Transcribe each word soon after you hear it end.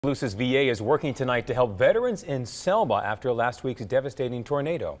Tuscaloosa VA is working tonight to help veterans in Selma after last week's devastating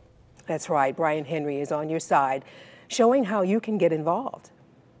tornado. That's right. Brian Henry is on your side, showing how you can get involved.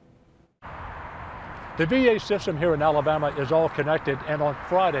 The VA system here in Alabama is all connected, and on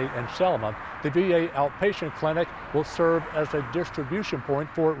Friday in Selma, the VA outpatient clinic will serve as a distribution point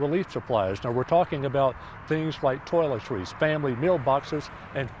for relief supplies. Now, we're talking about things like toiletries, family meal boxes,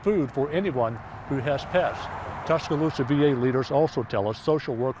 and food for anyone who has pets. Tuscaloosa VA leaders also tell us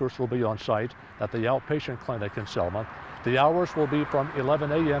social workers will be on site at the outpatient clinic in Selma. The hours will be from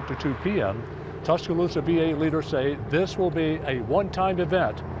 11 a.m. to 2 p.m. Tuscaloosa VA leaders say this will be a one-time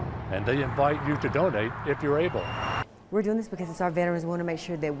event, and they invite you to donate if you're able. We're doing this because it's our veterans. We want to make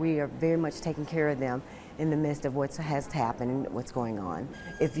sure that we are very much taking care of them in the midst of what has happened and what's going on.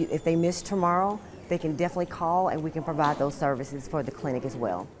 If they miss tomorrow, they can definitely call and we can provide those services for the clinic as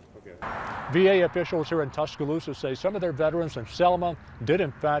well. VA officials here in Tuscaloosa say some of their veterans in Selma did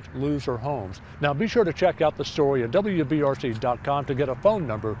in fact lose their homes. Now be sure to check out the story at WBRC.com to get a phone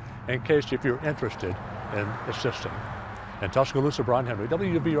number in case if you're interested in assisting. In Tuscaloosa, Brian Henry,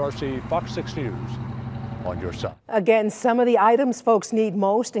 WBRC Fox 6 News, on your side. Again, some of the items folks need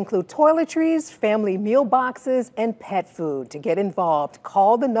most include toiletries, family meal boxes, and pet food. To get involved,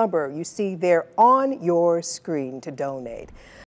 call the number you see there on your screen to donate.